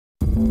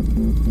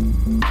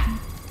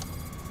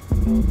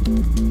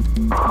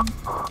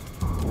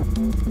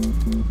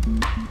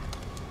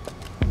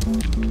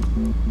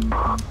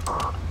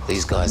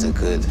These guys are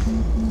good.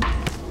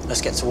 Let's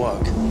get to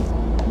work.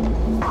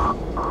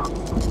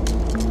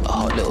 A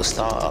hot little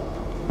startup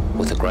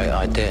with a great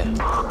idea.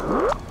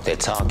 Their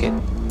target,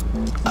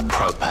 a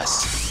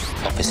ProPass.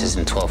 Offices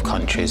in 12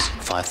 countries,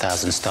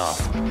 5,000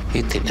 staff.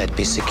 You'd think they'd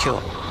be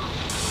secure,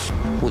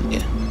 wouldn't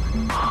you?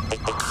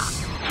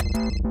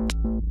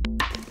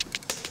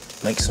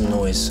 Make some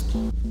noise.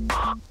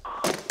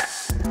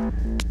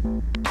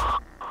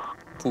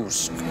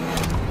 Pusk.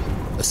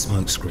 A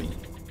smokescreen.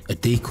 A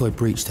decoy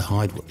breach to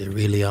hide what they're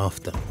really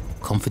after.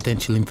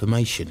 Confidential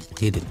information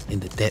hidden in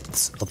the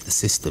depths of the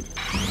system.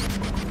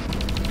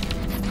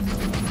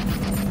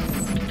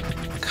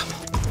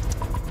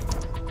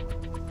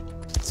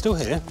 Still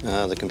here?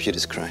 The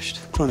computer's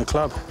crashed. Join the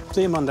club.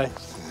 See you Monday.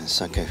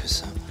 It's okay for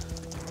some.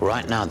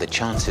 Right now, the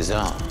chances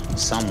are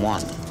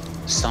someone,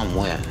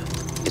 somewhere,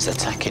 is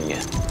attacking you.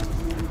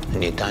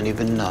 And you don't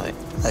even know it.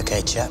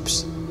 Okay,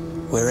 chaps.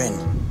 We're in.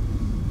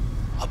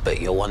 I bet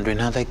you're wondering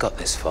how they got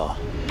this far.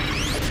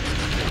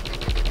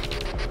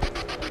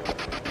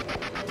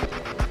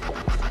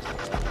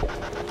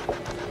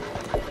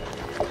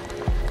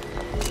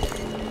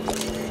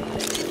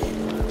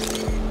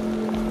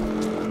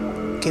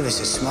 Give us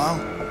a smile.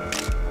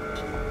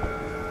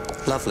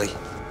 Lovely.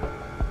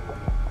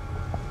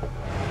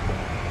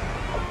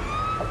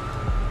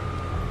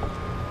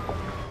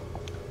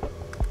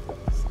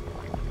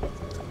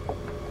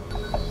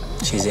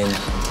 She's in.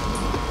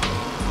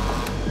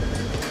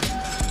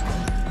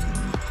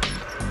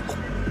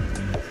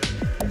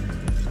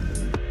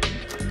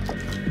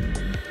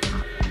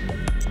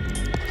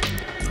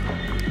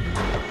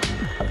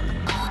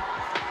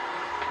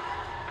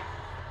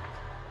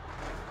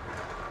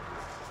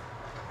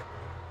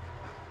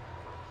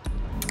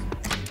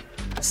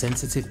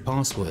 Sensitive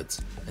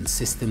passwords and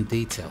system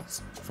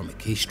details from a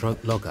keystroke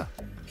logger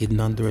hidden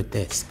under a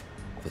desk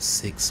for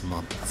 6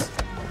 months.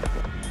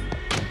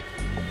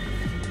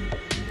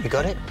 You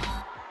got it?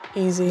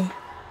 Easy.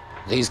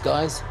 These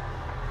guys,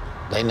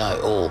 they know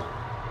it all.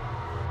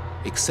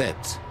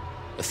 Except,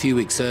 a few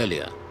weeks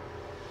earlier,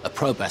 a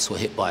ProPass were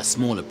hit by a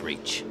smaller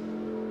breach.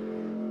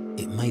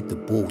 It made the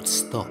board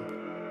stop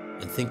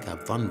and think how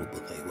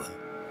vulnerable they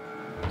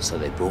were. So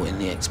they brought in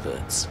the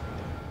experts.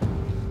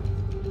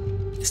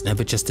 It's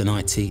never just an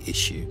IT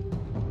issue.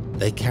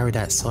 They carried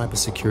out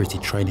cybersecurity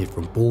training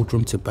from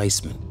boardroom to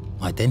basement,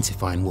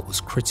 identifying what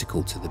was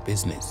critical to the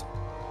business.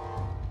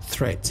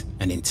 Threat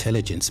and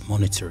intelligence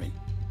monitoring.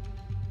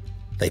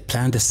 They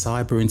planned a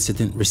cyber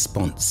incident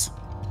response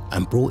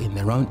and brought in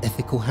their own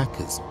ethical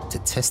hackers to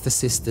test the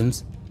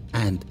systems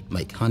and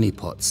make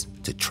honeypots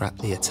to trap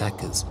the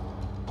attackers.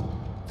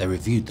 They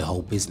reviewed the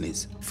whole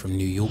business from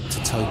New York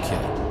to Tokyo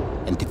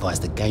and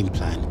devised a game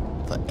plan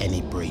for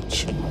any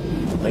breach.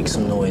 Make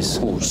some noise.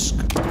 Pusk.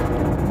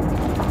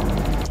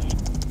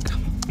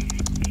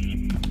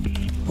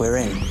 We're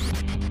in.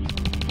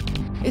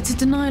 It's a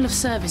denial of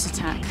service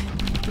attack.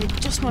 We're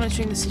just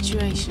monitoring the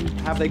situation.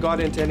 Have they got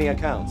into any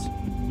accounts?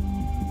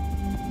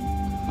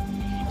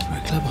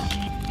 Very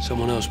clever.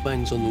 Someone else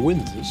bangs on the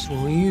windows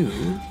while you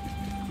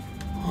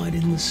hide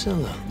in the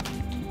cellar.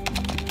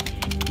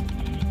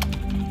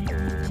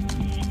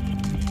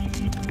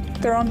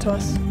 They're on to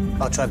us.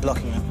 I'll try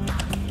blocking them.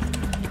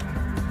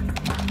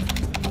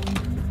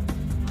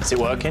 Is it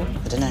working?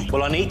 I don't know.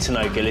 Well, I need to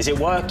know, Gil. Is it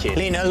working?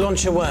 Lena,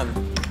 launch a worm.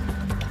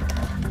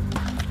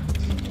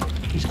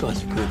 These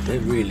guys are good. They're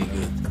really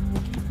good.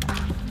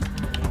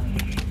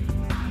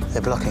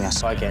 They're blocking us.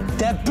 Try again.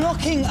 They're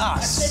blocking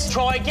us! Let's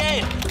try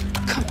again.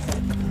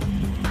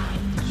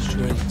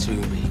 Straight to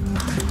me.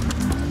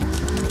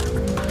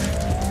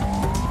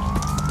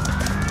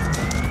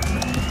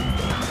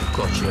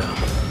 Gotcha.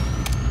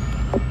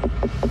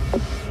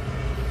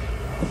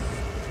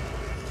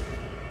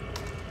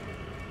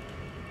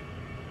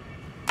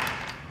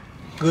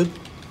 Good,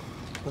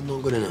 but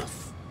not good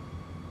enough.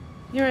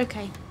 You're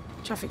okay.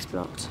 Traffic's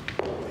blocked.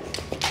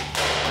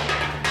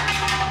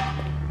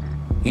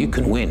 You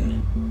can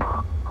win,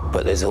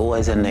 but there's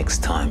always a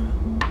next time.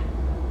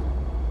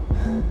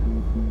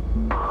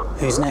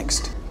 Who's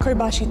next?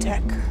 Kobashi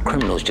Tech.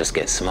 Criminals just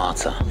get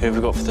smarter, Who have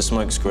we got for the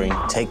smoke screen?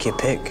 Take your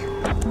pick.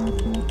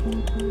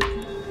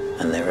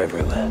 and they're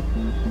everywhere.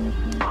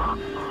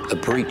 A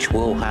breach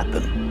will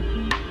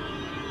happen,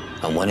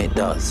 and when it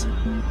does,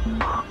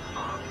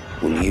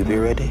 will you be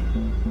ready?